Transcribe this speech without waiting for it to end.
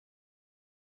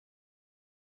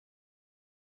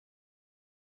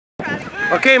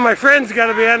Okay, my friend's got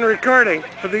to be on recording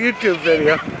for the YouTube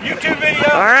video. YouTube video.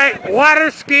 All right, water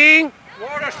skiing.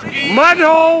 Water skiing. Mud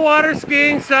hole water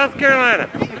skiing, South Carolina.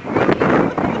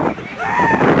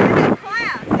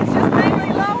 Class. It's just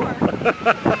mainly lower.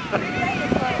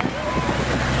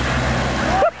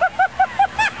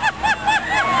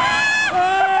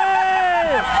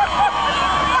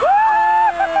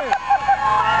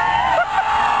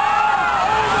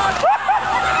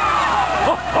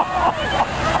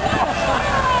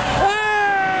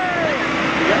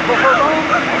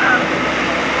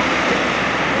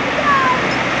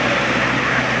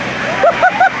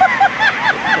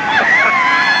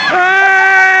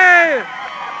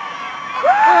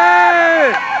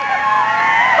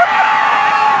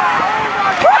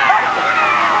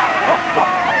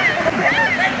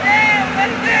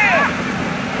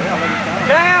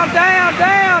 Down, down,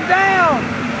 down, down.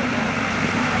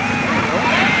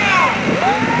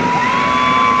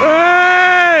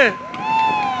 Hey!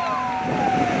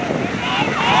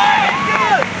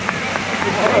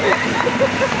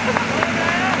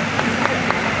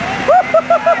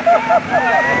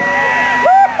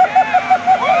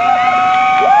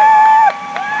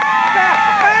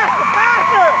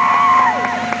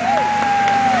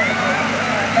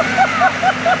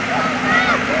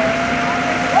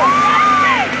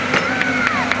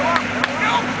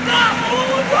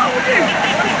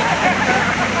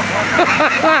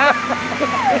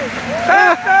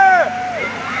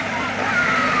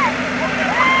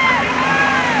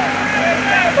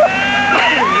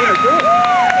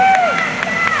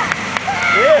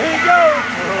 Here he goes.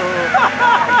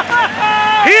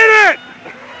 Hit it!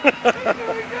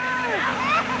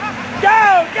 Go,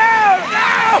 go,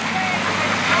 go!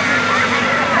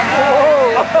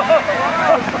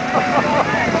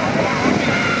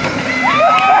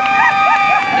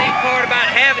 Neat part about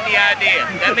having the idea.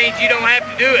 That means you don't have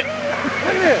to do it.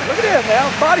 Look at him now,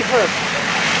 body flip.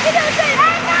 You're gonna say,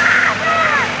 hey, no!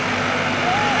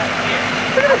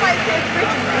 Look at my big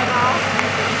bridges right now.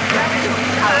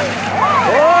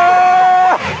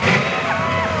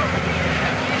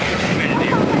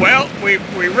 Well, we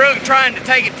really trying to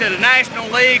take it to the National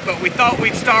League, but we thought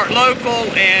we'd start local,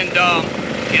 and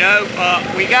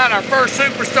we got our first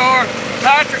superstar.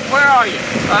 Patrick, where are you?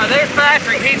 There's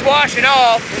Patrick. He's washing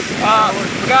off.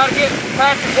 We got to get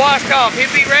Patrick washed off.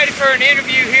 He'll be ready for an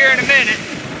interview here in a minute.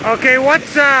 Okay,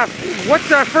 what's our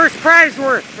first prize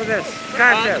worth for this The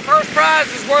contest? first prize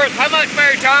is worth how much,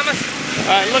 Mary Thomas?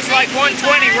 It looks like 120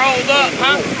 rolled up,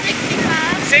 huh?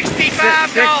 $65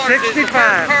 is the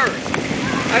first purse.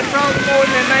 That's probably more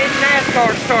than a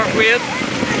NASCAR to start with.